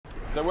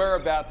So we're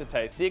about to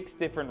taste 6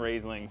 different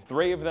Rieslings.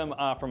 3 of them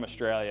are from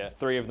Australia,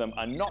 3 of them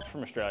are not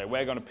from Australia.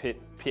 We're gonna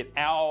pit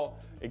our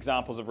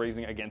examples of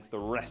Riesling against the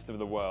rest of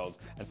the world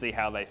and see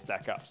how they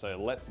stack up.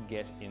 So let's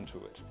get into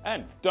it.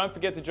 And don't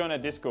forget to join our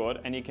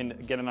Discord, and you can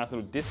get a nice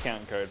little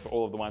discount code for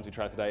all of the wines we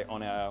tried today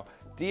on our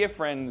dear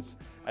friends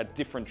at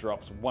Different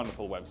Drops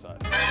wonderful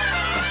website.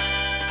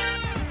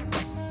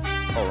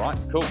 All right,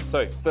 cool.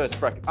 So first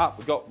bracket up,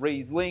 we've got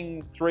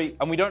Riesling 3,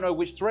 and we don't know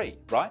which 3,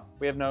 right?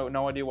 We have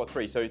no idea what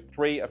 3. So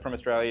 3 are from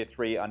Australia,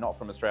 3 are not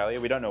from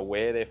Australia. We don't know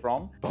where they're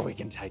from, but we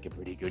can take a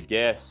pretty good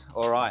guess.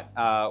 All right,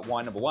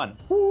 wine number 1.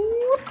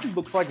 Ooh,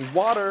 looks like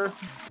water.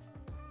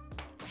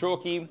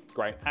 Chalky,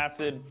 great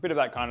acid, bit of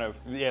that kind of,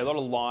 yeah, a lot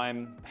of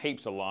lime,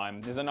 heaps of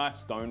lime. There's a nice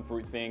stone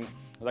fruit thing.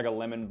 There's like a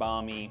lemon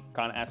balmy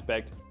kind of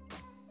aspect.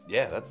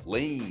 Yeah, that's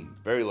lean,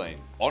 very lean.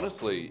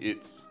 Honestly,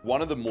 it's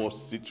one of the more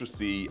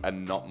citrusy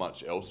and not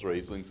much else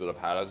Rieslings that I've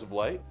had as of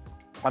late.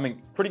 I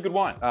mean, pretty good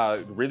wine.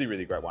 Really,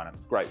 really great wine.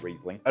 It's great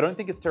Riesling. I don't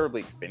think it's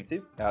terribly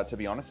expensive, to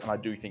be honest, and I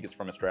do think it's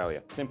from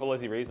Australia. Simple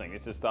Aussie Riesling.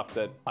 It's just stuff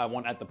that I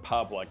want at the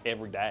pub like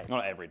every day.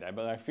 Not every day,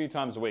 but like a few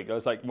times a week.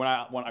 It's like when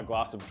I want a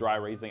glass of dry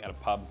Riesling at a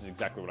pub, this is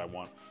exactly what I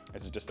want.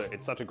 It's just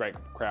it's such a great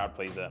crowd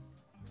pleaser.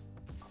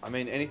 I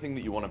mean, anything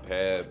that you want to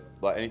pair,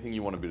 like anything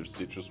you want a bit of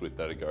citrus with,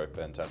 that'd go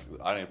fantastic.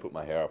 I don't need to put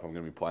my hair up. I'm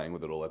going to be playing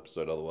with it all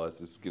episode. Otherwise,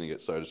 this is going to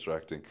get so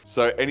distracting.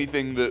 So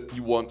anything that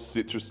you want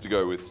citrus to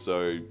go with,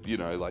 so, you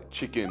know, like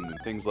chicken and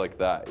things like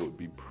that, it would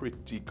be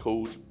pretty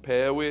cool to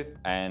pair with.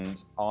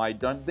 And I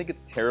don't think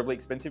it's terribly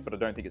expensive, but I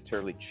don't think it's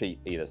terribly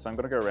cheap either. So I'm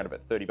going to go around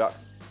about 30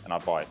 bucks, and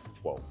I'd buy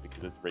 12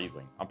 because it's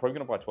Riesling. I'm probably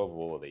going to buy 12 of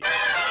all of these.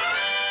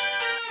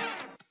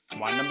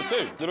 Wine number 2.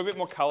 A little bit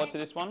more color to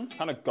this one.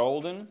 Kind of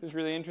golden is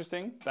really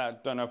interesting.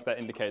 Don't know if that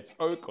indicates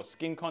oak or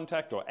skin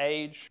contact or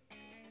age.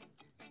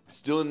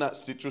 Still in that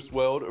citrus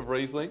world of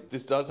Riesling.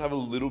 This does have a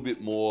little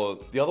bit more.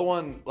 The other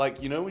one,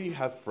 like, you know when you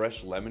have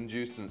fresh lemon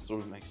juice and it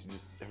sort of makes you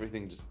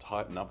everything just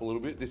tighten up a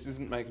little bit? This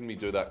isn't making me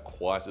do that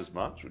quite as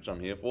much, which I'm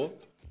here for.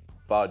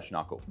 Fudge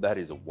knuckle. That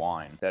is a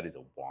wine. That is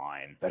a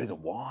wine. That is a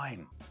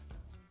wine.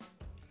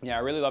 Yeah,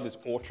 I really love this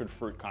orchard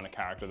fruit kind of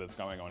character that's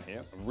going on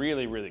here.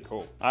 Really, really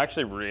cool. I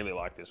actually really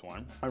like this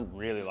one. I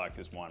really like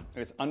this one.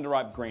 This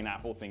underripe green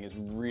apple thing is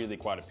really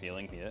quite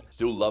appealing here.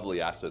 Still lovely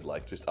acid,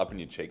 like just up in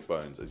your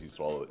cheekbones as you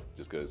swallow it.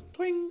 Just goes,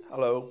 twing,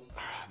 hello.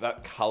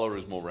 That color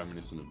is more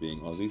reminiscent of being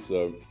Aussie,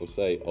 so we'll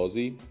say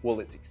Aussie. Well,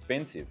 it's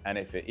expensive, and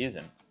if it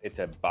isn't, it's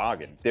a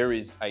bargain. There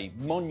is a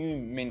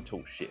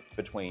monumental shift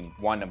between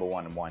wine number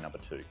 1 and wine number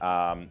 2.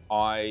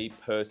 I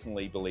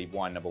personally believe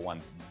wine number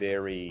 1's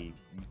very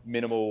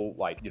minimal,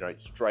 like, you know,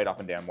 straight up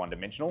and down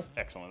one-dimensional.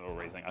 Excellent little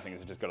Riesling. I think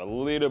it's just got a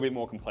little bit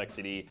more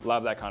complexity.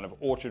 Love that kind of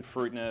orchard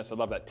fruitness. I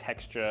love that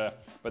texture,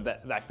 but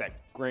that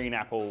green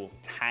apple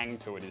tang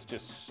to it is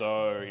just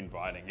so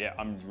inviting. Yeah,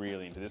 I'm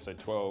really into this, so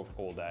 12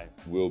 all day.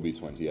 Will be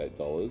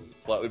 $28.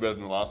 Slightly better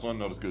than the last one,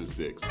 not as good as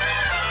 6.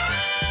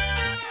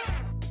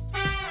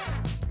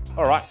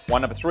 All right,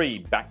 wine number 3,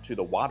 back to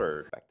the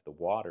water. Back to the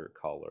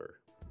watercolor.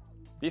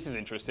 This is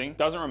interesting.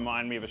 Doesn't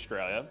remind me of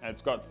Australia. And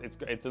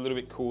it's a little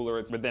bit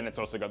cooler, but then it's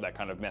also got that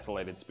kind of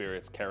methylated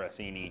spirits,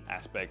 kerosene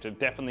aspect. It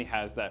definitely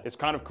has that. It's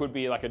kind of could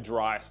be like a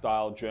dry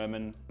style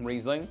German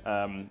Riesling,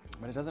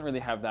 but it doesn't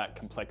really have that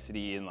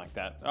complexity and like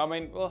that. I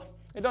mean, well,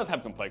 it does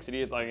have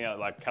complexity. It's like, you know,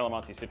 like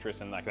calamansi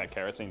citrus and like that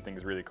kerosene thing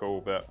is really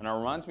cool. And it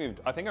reminds me of,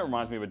 I think it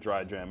reminds me of a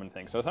dry German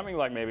thing. So something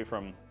like maybe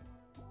from.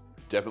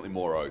 Definitely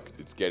more oak.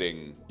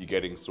 You're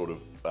getting sort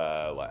of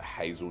like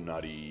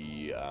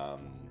hazelnutty,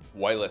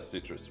 way less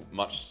citrus,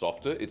 much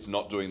softer. It's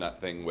not doing that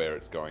thing where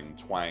it's going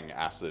twang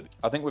acid.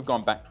 I think we've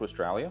gone back to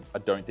Australia. I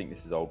don't think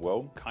this is old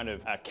world. Kind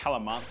of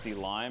calamansi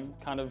lime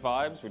kind of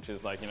vibes, which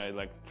is like, you know,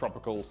 like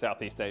tropical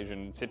Southeast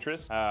Asian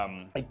citrus.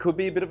 It could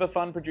be a bit of a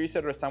fun producer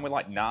to somewhere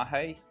like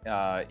Nahe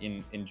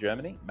in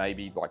Germany.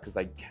 Maybe like, because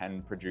they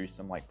can produce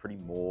some like pretty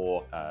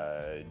more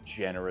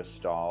generous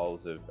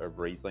styles of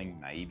Riesling,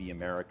 maybe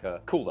America.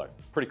 Cool though,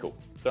 pretty cool.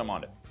 Don't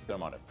mind it, don't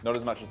mind it. Not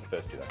as much as the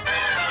first two though.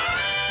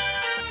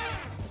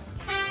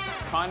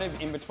 Kind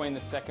of in between the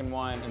second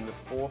wine and the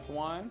fourth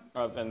wine,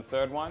 and the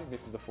third wine.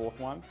 This is the fourth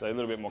one. So a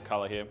little bit more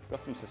color here.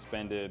 Got some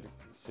suspended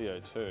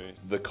CO2.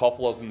 The cough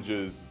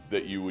lozenges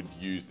that you would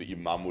use, that your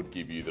mum would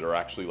give you, that are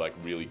actually like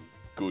really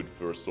good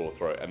for a sore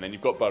throat. And then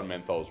you've got butter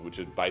menthols, which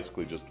are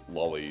basically just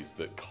lollies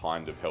that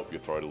kind of help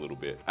your throat a little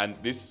bit. And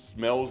this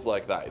smells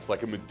like that. It's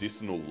like a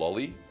medicinal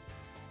lolly.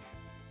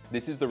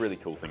 This is the really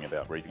cool thing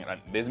about Riesling.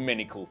 There's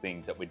many cool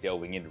things that we're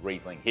delving into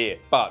Riesling here,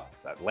 but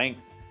it's at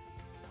length.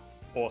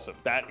 Awesome.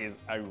 That is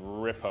a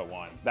ripper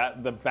wine.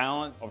 The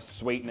balance of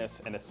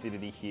sweetness and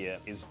acidity here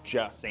is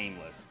just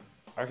seamless.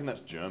 I reckon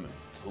that's German.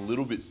 It's a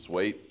little bit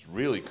sweet. It's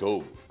really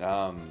cool.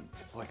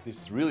 It's like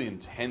this really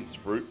intense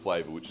fruit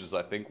flavor, which is,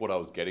 I think, what I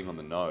was getting on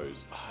the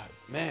nose.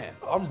 Man,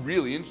 I'm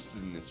really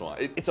interested in this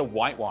one. It's a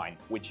white wine,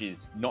 which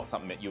is not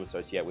something that you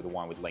associate with a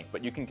wine with length,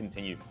 but you can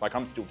continue. Like,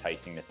 I'm still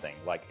tasting this thing.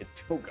 Like, it's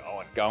still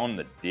going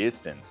the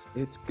distance.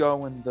 It's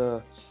going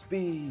the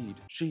speed.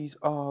 She's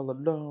all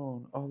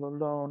alone, all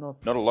alone.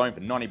 Not alone for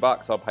 90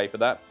 bucks, I'll pay for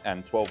that.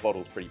 And 12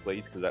 bottles, pretty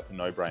please, because that's a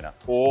no-brainer.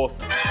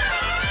 Awesome.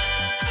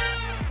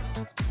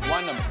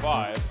 number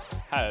 5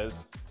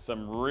 has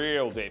some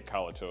real deep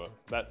color to it.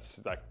 That's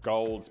that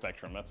gold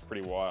spectrum. That's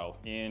pretty wild.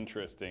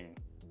 Interesting.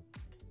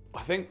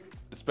 I think,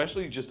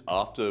 especially just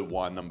after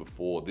wine number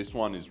 4, this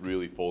one is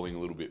really falling a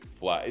little bit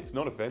flat. It's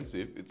not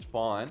offensive, it's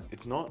fine.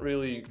 It's not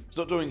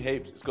doing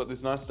heaps. It's got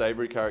this nice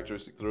savory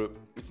characteristic through it.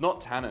 It's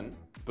not tannin,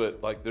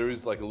 but like there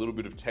is like a little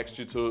bit of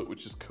texture to it,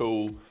 which is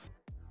cool.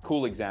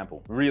 Cool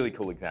example, really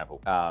cool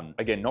example.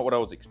 Again, not what I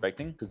was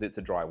expecting because it's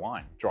a dry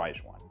wine,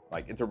 dryish wine.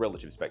 Like it's a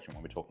relative spectrum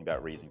when we're talking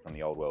about Riesling from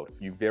the old world.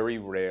 You very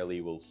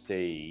rarely will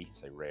see,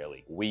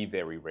 we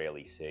very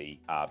rarely see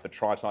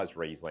botrytized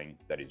Riesling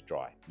that is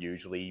dry.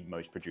 Usually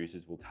most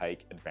producers will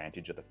take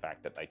advantage of the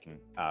fact that they can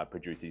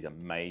produce these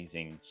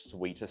amazing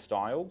sweeter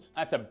styles.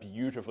 That's a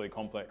beautifully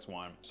complex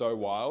wine. So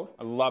wild.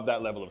 I love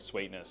that level of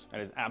sweetness.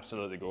 It is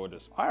absolutely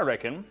gorgeous. I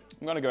reckon,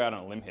 I'm gonna go out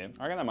on a limb here.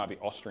 I reckon that might be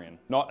Austrian.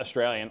 Not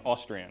Australian,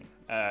 Austrian.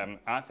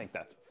 I think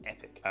that's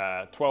epic.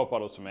 12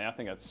 bottles for me. I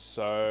think that's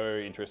so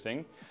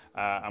interesting.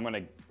 I'm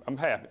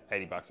paying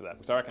 $80 for that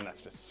because I reckon that's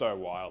just so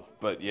wild.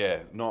 But yeah,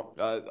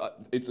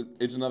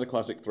 it's another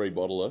classic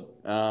 3-bottler.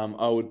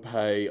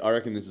 I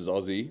reckon this is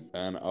Aussie,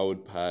 and I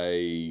would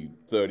pay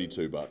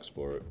 $32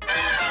 for it.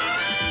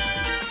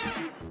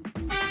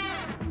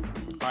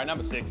 All right,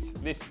 number 6.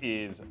 This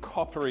is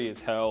coppery as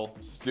hell.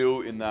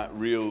 Still in that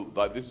real,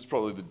 like this is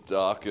probably the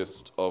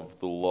darkest of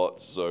the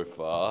lot so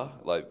far.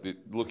 Like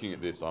looking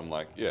at this, I'm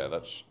like, yeah,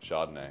 that's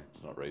Chardonnay.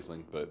 It's not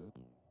Riesling, but.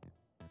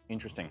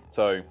 Interesting.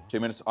 So 2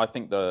 minutes. I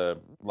think the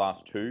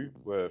last 2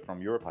 were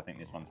from Europe. I think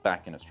this one's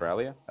back in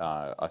Australia.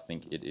 I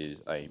think it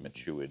is a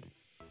matured.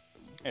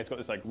 It's got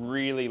this like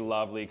really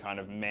lovely kind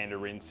of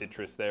mandarin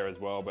citrus there as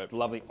well, but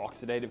lovely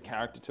oxidative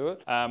character to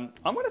it. I'm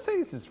gonna say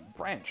this is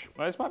French.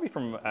 Well, this might be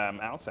from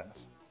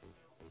Alsace.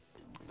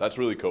 That's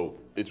really cool.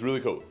 It's really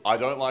cool. I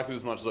don't like it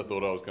as much as I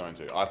thought I was going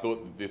to. I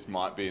thought that this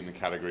might be in the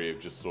category of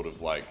just sort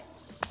of like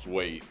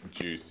sweet,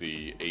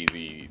 juicy,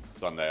 easy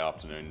Sunday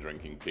afternoon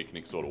drinking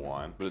picnic sort of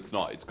wine, but it's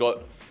not. It's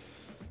got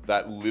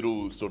that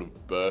little sort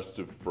of burst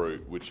of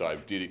fruit, which I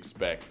did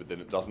expect, but then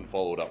it doesn't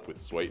follow it up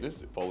with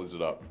sweetness. It follows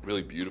it up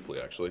really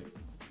beautifully, actually.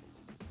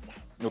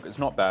 Look, it's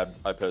not bad.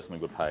 I personally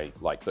would pay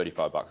like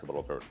 $35 a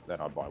bottle for it. Then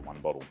I'd buy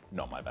 1 bottle.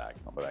 Not my bag.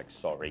 Not my bag.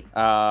 Sorry.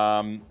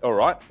 All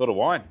right. A lot of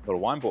wine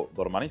bought. A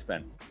lot of money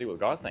spent. See what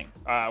the guys think.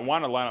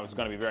 Wine and lineup is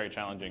going to be very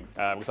challenging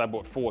because I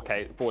bought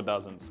 4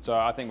 dozens. So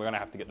I think we're going to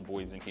have to get the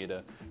boys in here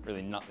to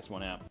really nut this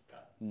one out.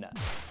 Nut.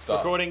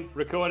 Start.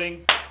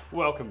 Recording.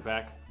 Welcome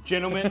back.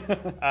 Gentlemen,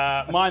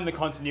 mind the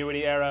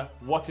continuity error.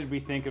 What did we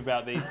think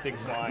about these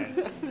 6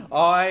 wines?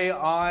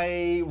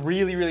 I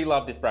really, really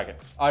love this bracket.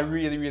 I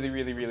really, really,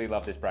 really, really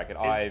love this bracket.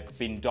 I've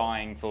been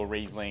dying for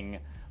Riesling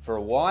for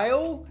a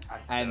while,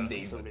 and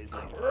these were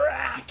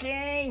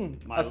cracking.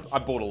 I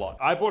bought a lot.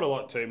 I bought a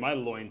lot too. My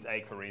loins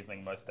ache for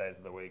Riesling most days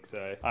of the week,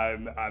 so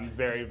I'm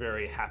very,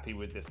 very happy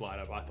with this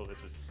lineup. I thought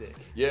this was sick.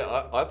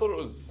 Yeah, I thought it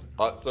was,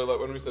 so like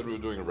when we said we were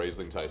doing a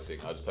Riesling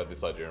tasting, I just had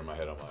this idea in my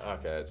head. I'm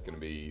like, okay, it's gonna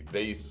be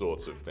these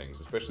sorts of things,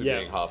 especially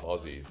being half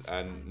Aussies,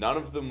 and none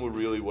of them were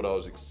really what I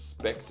was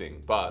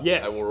expecting, but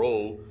they were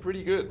all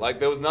pretty good. Like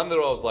there was none that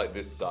I was like,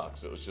 this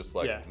sucks. It was just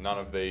like, none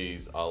of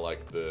these are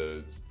like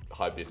the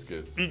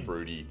hibiscus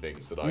fruity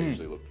things that I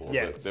usually look for.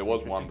 Yeah. But there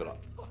was one that I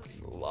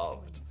fucking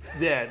loved.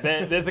 Yeah,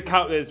 there's a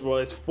couple.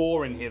 There's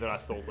 4 in here that I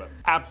thought were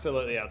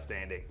absolutely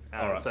outstanding.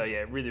 So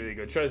yeah, really, really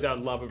good. Shows our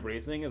love of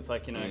Riesling. It's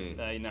like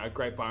a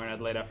great bar in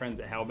Adelaide. Our friends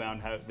at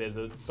Hellbound there's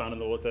a sign on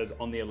the wall that says,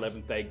 "On the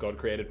 11th day, God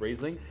created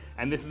Riesling,"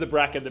 and this is a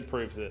bracket that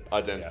proves it.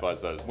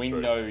 Identifies that as we the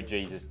truth. know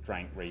Jesus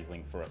drank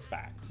Riesling for a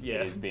fact.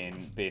 Yeah. It has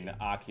been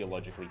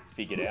archaeologically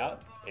figured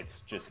out. It's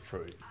just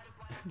true.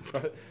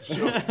 The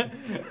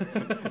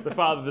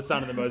Father, the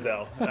Son, and the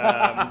Moselle.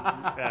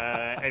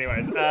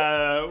 Anyways,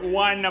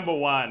 wine number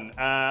 1.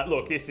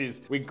 Look, this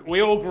is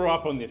we all grew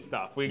up on this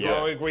stuff. We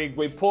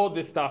poured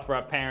this stuff for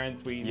our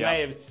parents. We may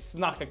have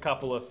snuck a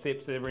couple of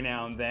sips every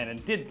now and then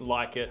and didn't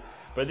like it,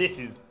 but this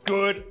is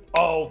good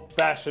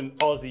old-fashioned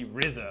Aussie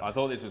Rizza. I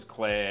thought this was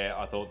Clare.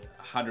 I thought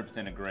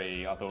 100%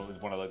 agree. I thought it was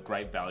one of the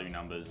great value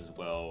numbers as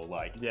well.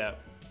 Like yeah,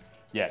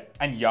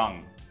 and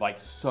young. Like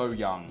so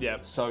young,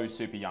 so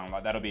super young.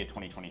 Like that'll be a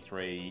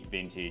 2023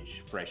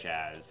 vintage, fresh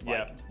as.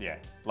 Like, yeah,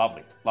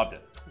 lovely, loved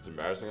it. It's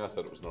embarrassing I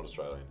said it was not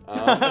Australian.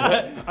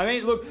 I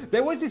mean, look,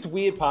 there was this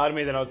weird part of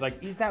me that I was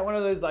like, is that one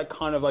of those like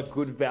kind of like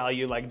good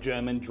value, like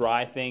German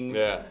dry things?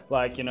 Yeah.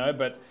 Like,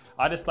 but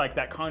I just like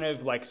that kind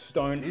of like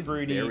stone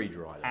fruity. Very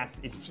dry.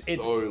 It's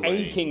so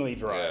achingly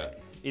dry. Yeah.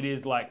 It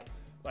is like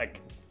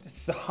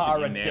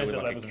Sahara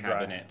desert levels of dry.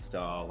 Cabinet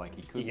style, like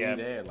he could be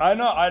there. Like, I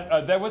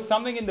know. There was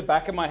something in the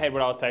back of my head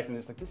when I was tasting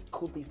this, like this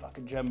could be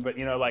fucking German, but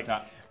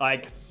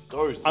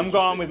so I'm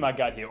going with my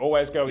gut here.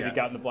 Always go with your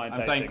gut in the blind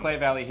tasting. I'm saying Clare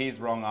Valley,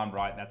 he's wrong, I'm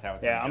right. That's how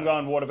it's. Yeah, I'm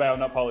going Watervale,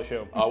 not Polish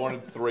Hill. I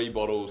wanted 3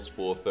 bottles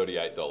for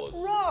 $38.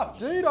 Rough,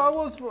 dude. I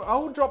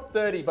would drop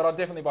 30, but I'd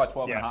definitely buy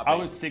 12 and a half. I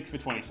was 6 for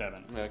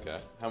 $27. Okay.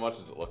 How much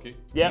is it, Lucky?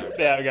 Yeah,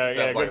 there we go.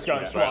 Sounds like Let's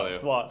go.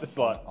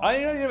 Slot.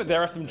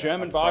 There are some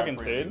German bargains,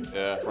 dude.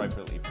 Yeah.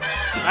 Appropriately.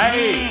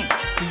 Hey,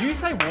 did you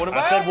say Watervale?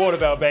 I said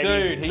Watervale, baby.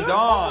 Dude, he's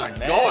on,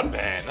 man. God,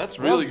 man, that's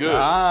really good. It's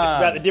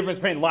about the difference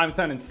between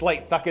limestone and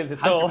slate, suckers.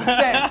 It's all.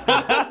 100%.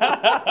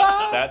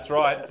 That's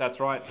right. That's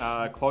right.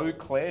 Clos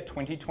Clare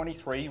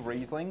 2023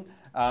 Riesling.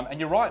 And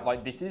you're right.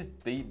 Like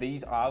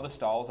these are the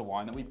styles of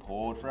wine that we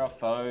poured for our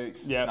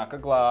folks. Yep. Snuck a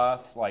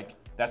glass. Like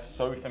that's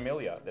so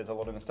familiar. There's a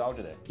lot of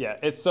nostalgia there. Yeah,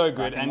 it's so good.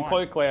 Cracking And wine.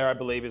 Clos Clare, I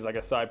believe, is like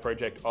a side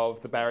project of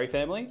the Barry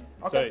family.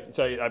 Okay.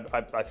 So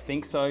I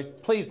think so.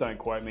 Please don't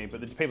quote me, but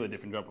the people at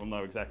Different Drop will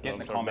know exactly Get in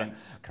what the I'm talking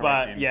comments. about.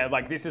 Correct But him. yeah,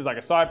 like this is like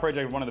a side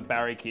project of one of the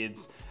Barry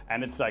kids,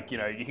 and it's like, you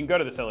know, you can go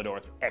to the cellar door.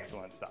 It's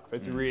excellent stuff.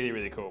 It's really,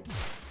 really cool.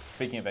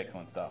 Speaking of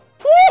excellent stuff,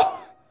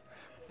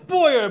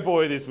 Boy, oh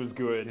boy, this was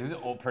good. this is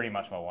all pretty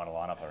much my wine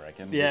lineup, I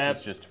reckon. Yeah. This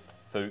was just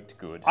fooked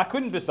good. I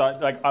couldn't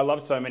decide. Like, I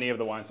love so many of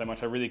the wines so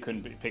much. I really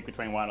couldn't pick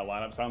between wine or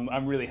lineup. So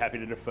I'm really happy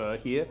to defer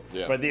here.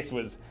 Yeah. But this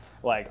was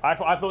like, I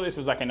thought this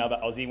was like another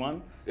Aussie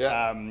one.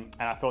 Yeah. And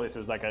I thought this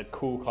was like a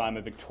cool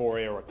climate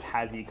Victoria or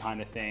Tassie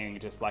kind of thing,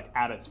 just like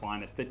at its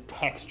finest. The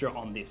texture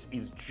on this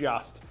is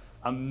just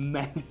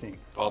amazing.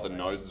 Oh, the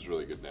nose is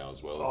really good now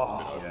as well. This has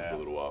been open for a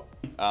little while.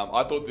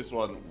 I thought this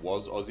one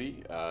was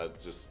Aussie,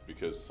 just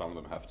because some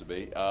of them have to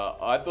be.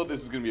 I thought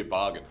this was going to be a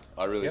bargain.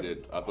 I really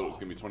did. I thought it was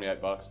going to be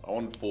 28 bucks. I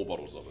wanted 4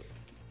 bottles of it.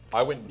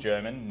 I went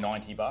German,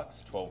 90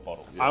 bucks, 12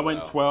 bottles. I went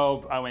wow.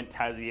 12, I went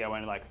Tassie, I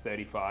went like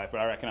 35, but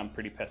I reckon I'm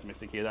pretty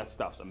pessimistic here. That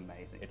stuff's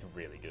amazing. It's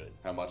really good.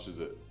 How much is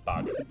it?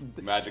 Bargain.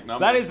 Magic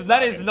number? That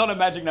is not a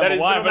magic number That is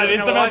wine, not a but it is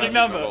magic the number magic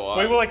wine. number. Wine.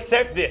 We will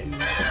accept this.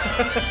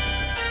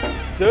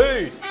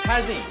 Dude,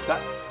 Tassie.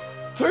 That,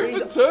 2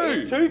 for 2.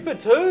 It's 2 for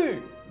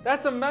 2.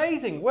 That's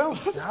amazing. Well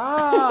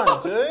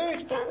done,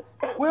 dude.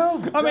 Well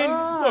done. I mean,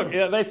 look,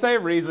 yeah, they say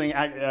Riesling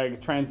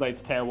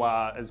translates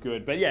terroir as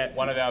good, but yeah,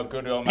 One of our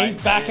good old mates.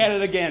 he's back at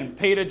it again.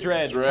 Peter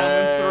Dredge coming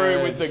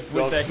through with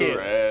the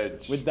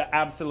hits, with the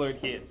absolute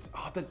hits.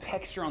 Oh, the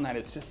texture on that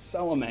is just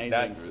so amazing.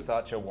 That's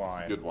such a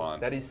wine. a good wine.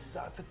 That is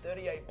so, for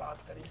 38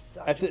 bucks. That is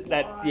such That's a it.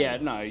 That wine. yeah,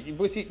 no.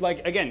 You see,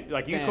 like again,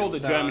 like you Damn, called it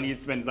son. German, you'd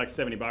spend like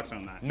 $70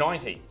 on that.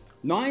 90.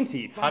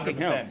 90, fucking 100%,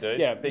 hell. dude.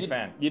 Yeah, Big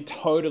fan. You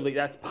totally.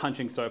 That's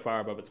punching so far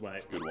above its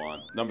weight. Good wine.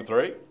 Number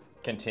 3.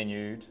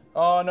 Continued.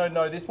 Oh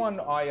no, this one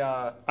I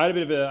had a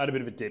bit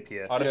of a dip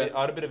here. I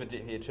had a bit of a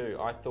dip here too.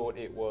 I thought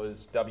it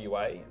was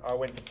WA. I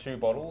went for 2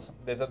 bottles.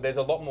 There's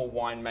a lot more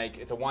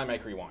it's a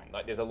winemakery wine.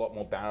 Like there's a lot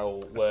more barrel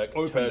work,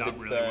 opened up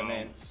turbid really well.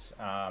 ferments,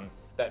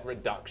 that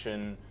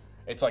reduction.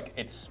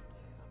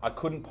 I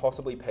couldn't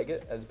possibly peg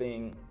it as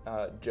being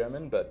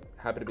German, but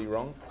happy to be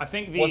wrong. I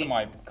think Wasn't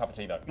my cup of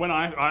tea though. When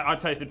I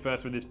tasted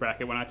first with this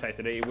bracket, when I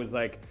tasted it, it was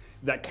like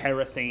that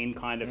kerosene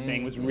kind of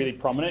thing was really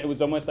prominent. It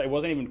was almost like, it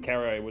wasn't even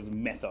kero, it was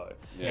metho.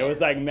 Yeah. It was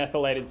like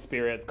methylated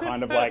spirits,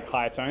 kind of like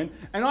high tone.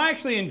 And I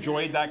actually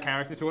enjoyed that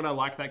character to it. I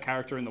liked that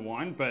character in the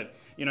wine, but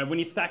you know, when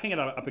you're stacking it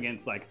up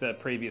against like the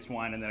previous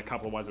wine and then a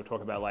couple of wines we'll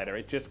talk about later,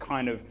 it just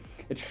kind of,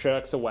 it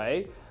shirks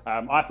away.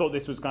 I thought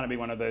this was going to be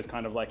one of those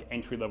kind of like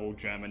entry-level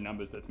German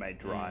numbers that's made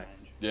dry.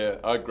 Yeah,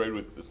 I agreed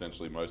with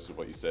essentially most of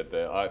what you said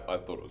there. I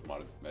thought it was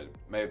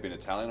may have been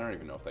Italian. I don't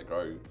even know if they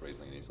grow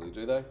Riesling in Italy,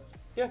 do they?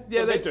 Yeah,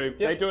 they do.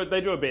 Yeah.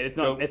 They do a bit. It's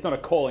not Cool. it's not a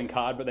calling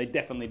card, but they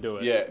definitely do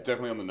it. Yeah,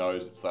 definitely on the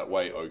nose. It's that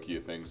way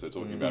oakier thing. So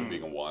talking about it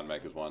being a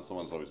winemaker's wine,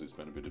 someone's obviously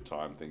spent a bit of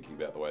time thinking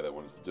about the way they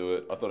wanted to do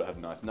it. I thought it had a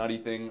nice nutty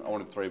thing. I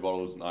wanted 3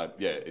 bottles, and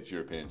it's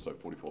European, so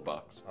 44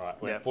 bucks. All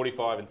right, we Yeah. went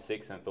 45 and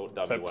 6 and thought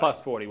WA. So plus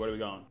 40, what are we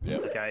going?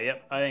 Yep. Okay,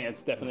 yep. I think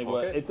it's definitely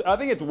Okay. worth. I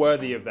think it's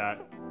worthy of that.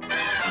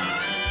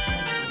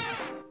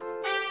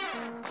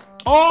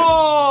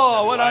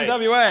 Oh, what on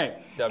WA?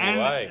 WA.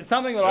 And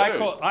something that I Dude.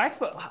 call, I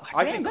thought,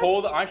 I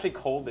actually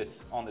called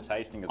this on the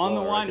tasting as well. on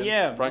the I one, reckon.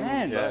 yeah,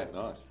 Frankland, man.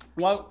 nice.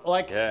 Well,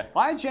 like, Yeah.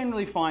 I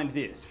generally find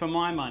this, for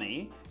my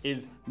money,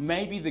 is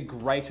maybe the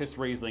greatest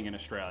Riesling in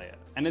Australia.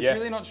 And it's Yeah.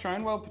 really not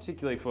shown well,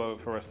 particularly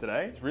for us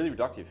today. It's really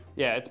reductive.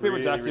 Yeah, it's a bit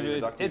Really, reductive.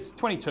 really reductive. It's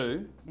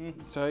 22,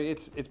 so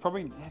it's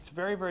probably, it's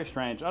very, very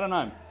strange. I don't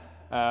know.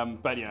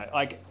 But you know,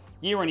 like,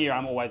 year on year,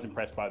 I'm always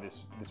impressed by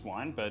this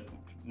wine, but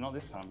not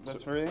this time.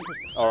 That's really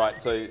interesting. All right,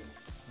 so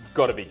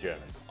got to be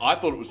German. I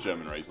thought it was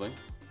German Riesling.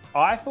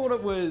 I thought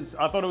it was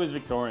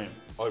Victorian.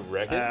 I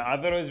reckon. I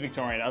thought it was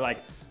Victorian.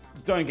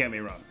 Don't get me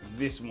wrong.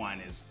 This wine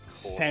is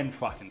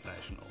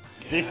sensational.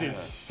 This is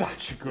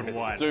such a good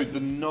wine. Dude, the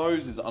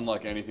nose is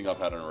unlike anything I've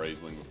had in a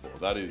Riesling before.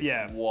 That is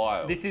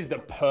wild. This is the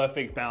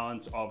perfect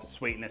balance of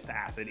sweetness to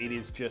acid. It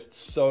is just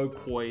so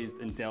poised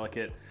and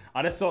delicate.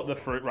 I just thought the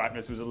fruit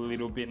ripeness was a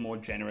little bit more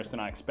generous than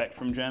I expect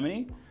from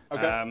Germany.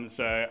 Okay.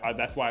 So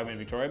that's why I went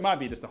Victoria. It might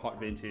be just a hot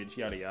vintage,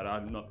 yada yada.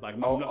 I'm not like.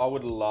 I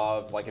would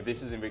love, like, if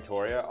this is in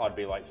Victoria, I'd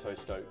be like so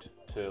stoked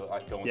to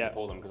like go and Yeah.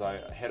 support them because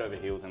I head over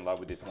heels in love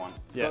with this one.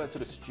 It's Yeah. got that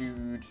sort of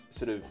stewed,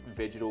 sort of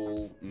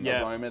vegetal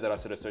Yeah. aroma that I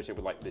sort of associate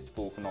with like this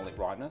full phenolic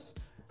ripeness.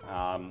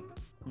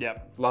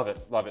 Yep. Love it,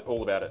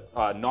 all about it.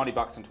 90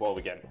 bucks and 12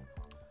 again.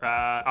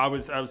 I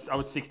was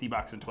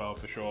 $60 and 12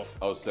 for sure.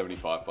 I was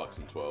 75 bucks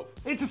and 12.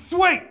 It's a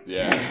sweet.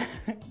 Yeah.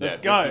 Let's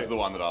go. This is the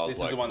one that I was This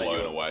is like the one that blown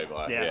you- away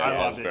by. Yeah, I I was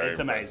loved it. very It's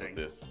impressed amazing.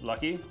 with this.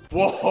 Lucky.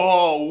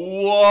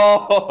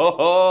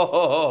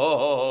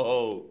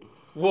 Whoa!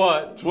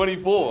 What?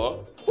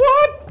 24.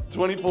 What?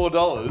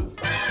 $24.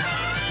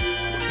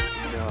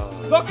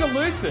 Dr.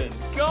 Lucid.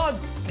 God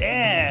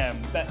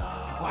damn.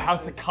 Wow,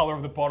 how's the color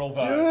of the bottle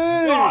though?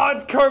 Dude. Oh,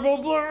 it's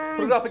cobalt blue.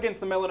 Put it up against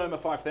the Melanoma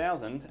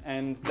 5000,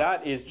 and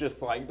that is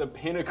just like the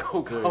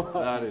pinnacle color.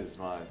 That is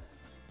mine.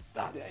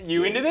 That's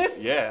You sick. into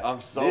this? Yeah,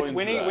 I'm so into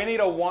we that. need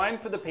a wine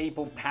for the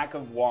people pack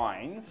of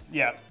wines.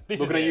 Yeah. This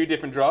Looking is at you, it.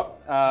 different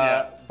drop.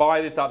 Yeah.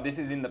 Buy this up. This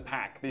is in the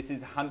pack. This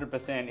is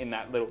 100% in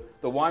that little.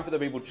 The wine for the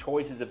people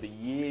choices of the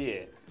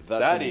year.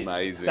 That's That is-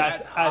 amazing.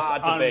 That's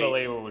hard to beat.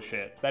 unbelievable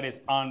shit. That is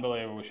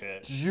unbelievable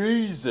shit.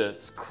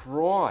 Jesus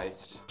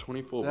Christ.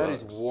 24 That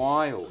bucks. is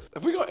wild.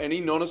 Have we got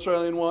any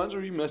non-Australian wines, or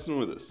are you messing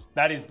with us?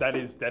 That is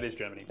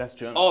Germany. That's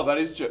German. Oh, that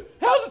is true.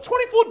 How's it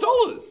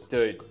 $24?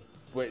 Dude,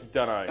 wait,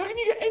 don't know. How can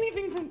you get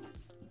anything from?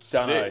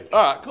 Don't Sick. know.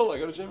 All right, cool. I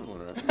got a German one.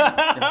 Right?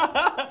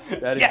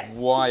 That is Yes.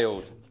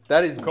 wild.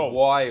 That is Cool.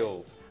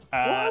 wild.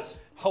 What?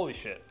 Holy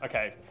shit.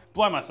 Okay.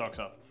 Blow my socks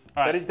off.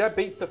 All right. That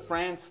beats the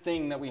France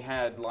thing that we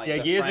had like Yeah,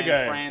 the years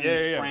ago. Franz,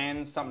 Yeah.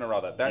 Franz something or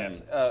other.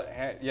 That's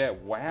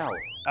wow.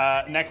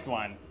 Next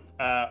one.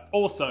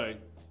 Also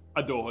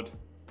adored.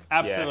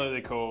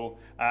 Absolutely cool.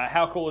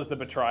 How cool is the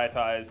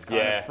botrytized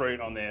kind of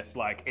fruit on this?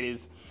 Like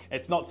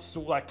it's not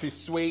like too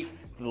sweet.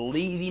 The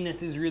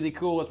laziness is really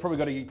cool. It's probably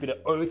got a bit of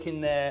oak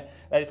in there.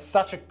 That is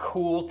such a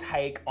cool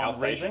take on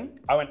Alsatian? Riesling.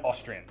 I went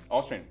Austrian.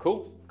 Austrian.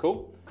 Cool.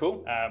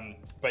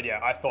 But yeah,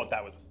 I thought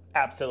that was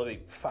absolutely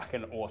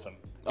fucking awesome.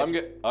 I'm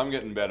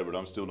getting better, but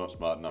I'm still not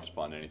smart enough to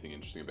find anything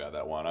interesting about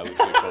that one. I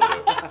literally called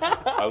it.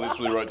 I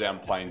literally wrote down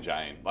plain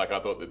Jane. Like I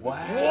thought that. I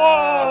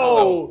thought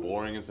that was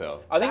boring as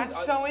hell. I think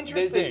That's so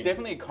interesting. There's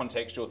definitely a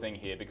contextual thing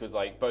here because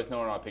like both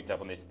Noah and I picked up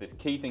on this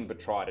key thing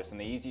botrytis,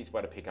 and the easiest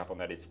way to pick up on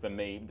that is for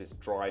me this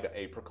dried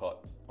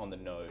apricot on the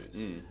nose,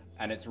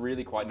 and it's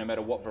really quite no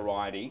matter what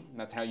variety.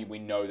 That's how we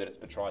know that it's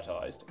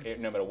botrytized.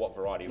 No matter what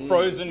variety.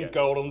 Frozen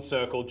golden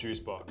circle juice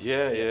box.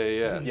 Yeah.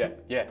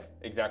 Yeah,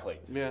 exactly.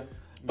 Yeah.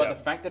 But the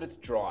fact that it's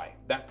dry,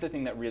 that's the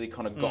thing that really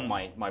kind of got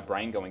my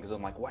brain going because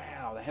I'm like,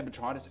 wow, they had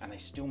botrytis and they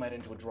still made it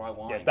into a dry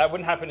wine. Yeah, that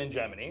wouldn't happen in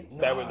Germany.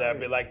 They'd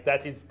be like,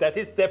 that is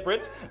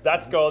separate.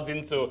 That goes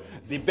into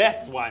the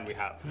best wine we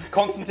have.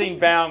 Constantine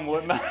Baum,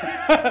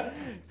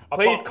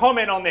 please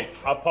comment on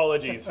this.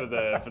 Apologies for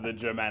the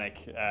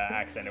Germanic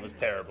accent. It was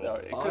terrible.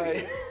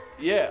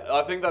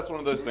 I think that's one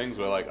of those things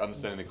where like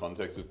understanding the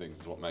context of things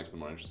is what makes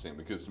them more interesting.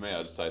 Because to me,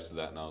 I just tasted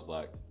that and I was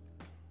like,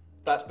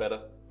 that's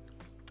better.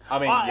 I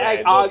mean,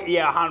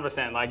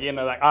 100%. Like, you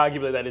know, like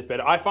arguably that is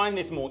better. I find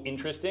this more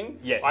interesting.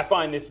 Yes. I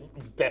find this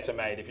better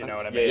made, if you know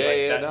what I mean.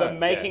 The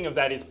making of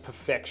that is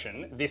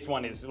perfection. This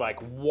one is like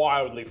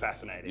wildly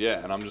fascinating.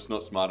 Yeah, and I'm just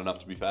not smart enough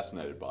to be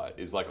fascinated by it.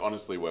 Is like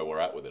honestly where we're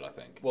at with it, I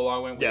think. Well, I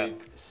went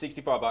with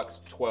 65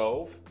 bucks,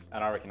 12,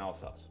 and I reckon I'll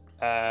sus.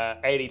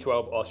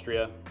 80-12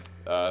 Austria.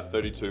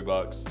 32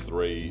 bucks,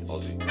 3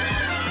 Aussie.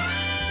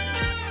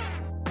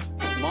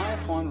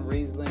 Meyer-Fonne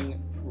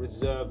Riesling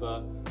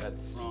Reserva.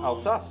 That's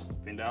Alsace.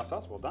 Been to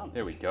Alsace. Well done.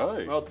 There we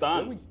go. Well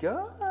done. There we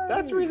go.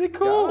 That's really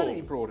cool. God,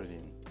 he brought it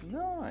in.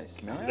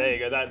 Nice, man. There you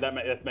go.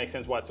 That makes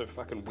sense why it's so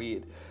fucking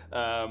weird.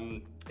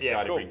 God, cool.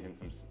 it brings in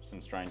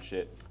some strange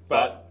shit.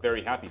 But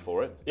very happy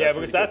for it. Yeah, because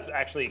really that's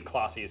actually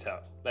classy as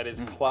hell. That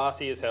is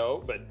classy as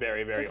hell, but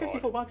very, very so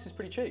 54 odd. bucks is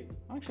pretty cheap.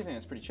 I actually think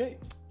that's pretty cheap.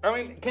 I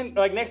mean,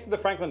 like next to the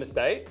Frankland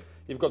estate,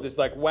 you've got this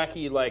like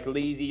wacky, like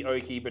leesy,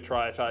 oaky,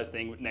 botrytized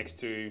thing next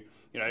to,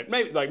 you know,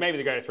 maybe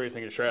the greatest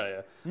Riesling in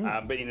Australia,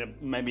 but in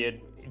maybe a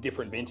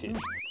different vintage.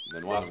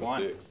 Then one of the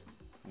 6.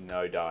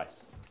 No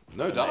dice.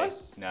 No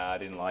dice? Nah, I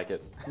didn't like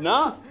it.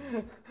 Nah.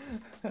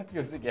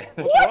 Because again,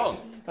 What? wrong?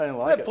 I didn't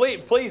like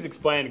it. Please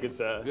explain, good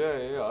sir.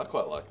 Yeah, I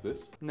quite like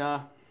this.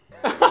 Nah.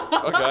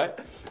 Okay.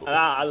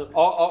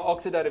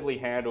 Oxidatively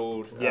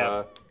handled.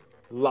 Yeah.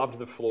 Loved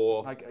the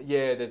floor. Like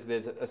there's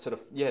a sort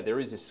of there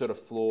is this sort of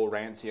floor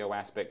rancio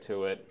aspect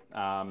to it.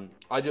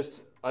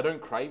 I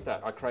don't crave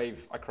that. I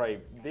crave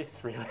this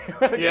really.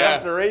 When it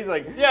comes to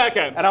Riesling. Yeah,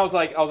 okay. And I was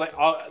like,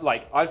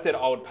 I've said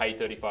I would pay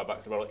 35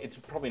 bucks a bottle. It's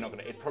probably gonna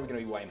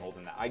be way more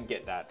than that. I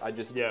get that. I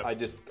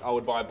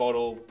would buy a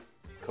bottle.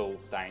 Cool,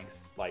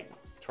 thanks. Like,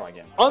 try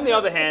again. On the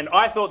other hand,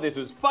 I thought this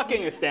was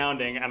fucking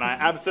astounding and I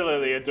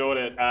absolutely adored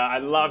it. I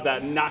love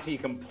that nutty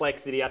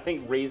complexity. I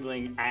think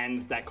Riesling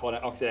and that kind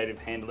of oxidative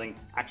handling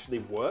actually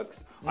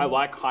works. I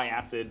like high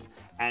acid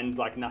and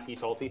like nutty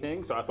salty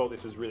things, so I thought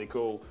this was really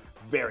cool.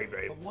 Very,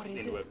 very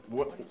into it.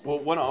 Well,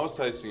 when I was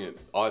tasting it,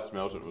 I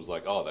smelled it and was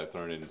like, oh, they've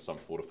thrown in some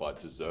fortified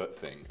dessert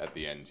thing at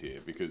the end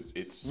here because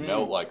it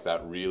smelled like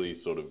that really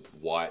sort of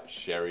white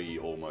sherry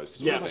almost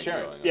sort of thing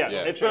sherry. going on. Yeah,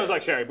 it smells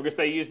like sherry because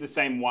they use the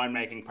same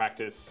winemaking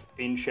practice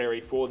in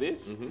sherry for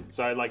this.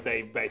 So like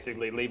they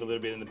basically leave a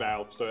little bit in the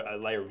barrel so a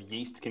layer of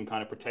yeast can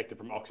kind of protect it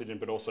from oxygen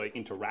but also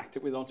interact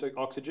it with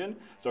oxygen.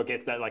 So it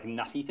gets that like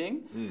nutty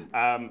thing.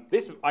 I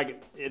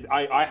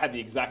had the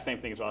exact same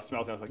thing as well. I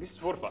smelled it and I was like, this is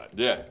fortified.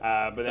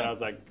 Yeah. But then I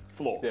was like,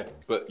 floor. Yeah.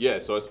 But yeah,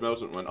 so I smelled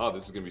it and went, oh,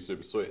 this is going to be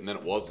super sweet. And then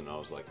it wasn't. I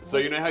was like, so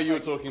you know how you were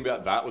talking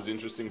about that was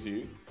interesting to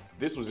you?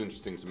 This was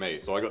interesting to me.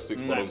 So I got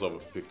 6 bottles of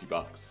it for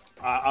 $50.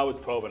 I was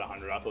 12 at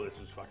 100. I thought this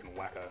was fucking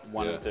wacko.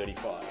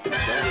 135.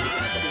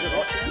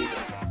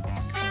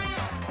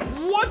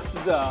 What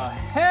the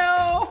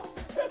hell?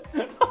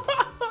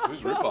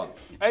 Who's Rippon?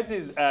 This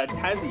is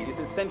Tassie. This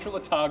is Central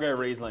Otago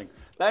Riesling.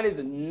 That is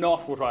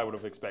not what I would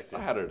have expected.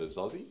 I had it as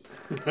Aussie.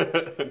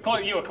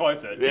 You were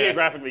closer. Yeah.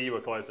 Geographically, you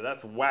were closer.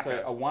 That's wacko.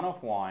 So a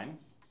one-off wine,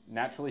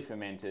 naturally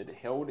fermented,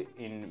 held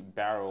in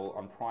barrel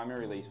on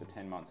primary lease for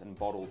 10 months and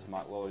bottled to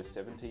mark Lolo's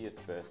 70th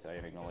birthday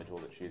and acknowledge all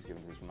that she has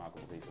given to this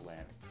remarkable piece of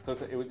land. So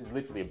it was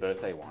literally a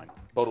birthday wine,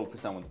 bottled for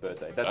someone's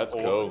birthday. That's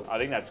awesome. Cool. I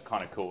think that's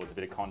kind of cool as a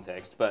bit of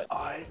context, but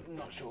I'm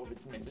not sure if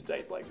it's meant to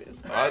taste like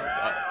this.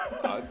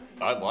 I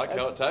like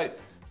how it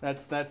tastes.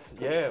 That's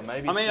yeah,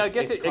 maybe. I mean, I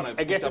guess it's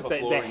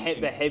the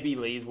the heavy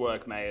lees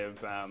work may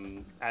have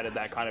added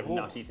that kind of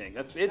nutty thing.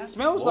 It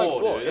smells like floor,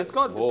 floor. dude. It's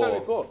got to Floor.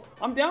 be floor.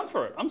 I'm down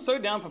for it. I'm so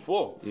down for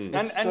floor. And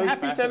so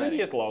happy fascinating.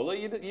 70th, Lola.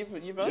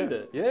 You've earned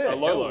it. Yeah,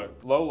 Lolo.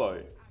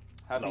 Lolo.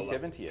 Happy Lolo.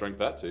 70th. Drink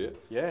that to you.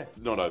 Yeah. It's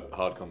not a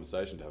hard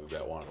conversation to have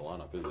about wine in a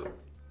lineup, is it?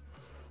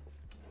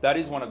 That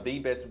is one of the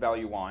best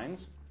value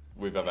wines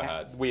We've ever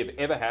had. we have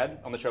ever had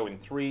on the show in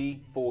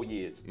 3-4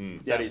 years.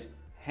 That is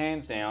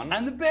hands down.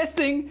 And the best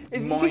thing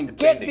is you can Mind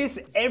get bending. this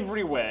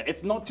everywhere.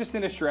 It's not just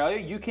in Australia.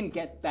 You can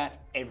get that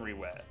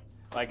everywhere.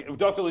 Like,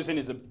 Dr. Lucien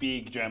is a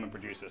big German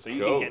producer, so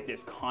you Cool. can get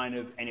this kind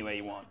of anywhere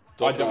you want.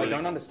 I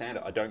don't understand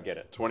it. I don't get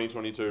it.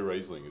 2022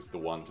 Riesling is the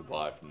one to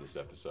buy from this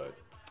episode.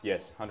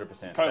 Yes,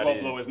 100%. Cobalt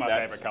blue is my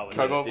favourite colour.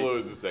 Cobalt blue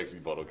is a sexy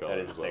bottle color.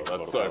 That is a as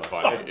well. sexy That's bottle so colour.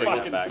 funny. Let's bring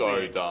that back.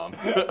 So dumb.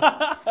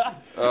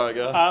 All right,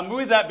 guys.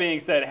 With that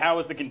being said, how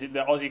was the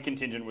Aussie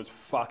contingent was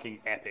fucking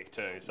epic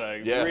too. So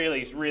Yeah.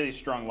 really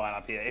strong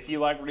lineup here. If you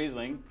like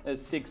Riesling,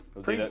 there's 6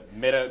 Was pretty either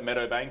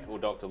Meadowbank or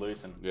Dr.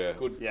 Lucien. Yeah.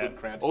 Good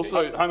crowd. to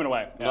Also, beat. home and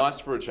away. Yeah. nice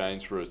for a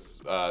change for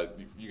us.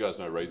 You guys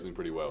know Riesling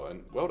pretty well,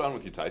 and well done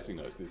with your tasting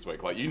notes this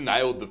week. Like, you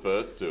nailed the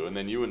first two, and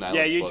then you were nailing.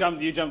 Yeah, you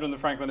spots. jumped on the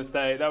Frankland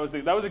estate. That was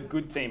a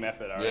good team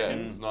effort. I Yeah, reckon.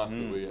 it was nice that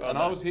we. Well And done.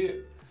 I was here.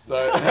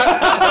 So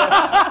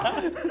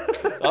I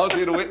was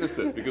here to witness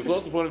it, because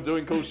what's the point of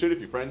doing cool shit if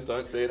your friends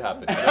don't see it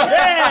happen? You know?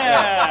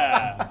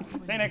 Yeah.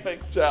 See you next week.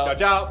 Ciao.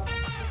 Ciao, ciao.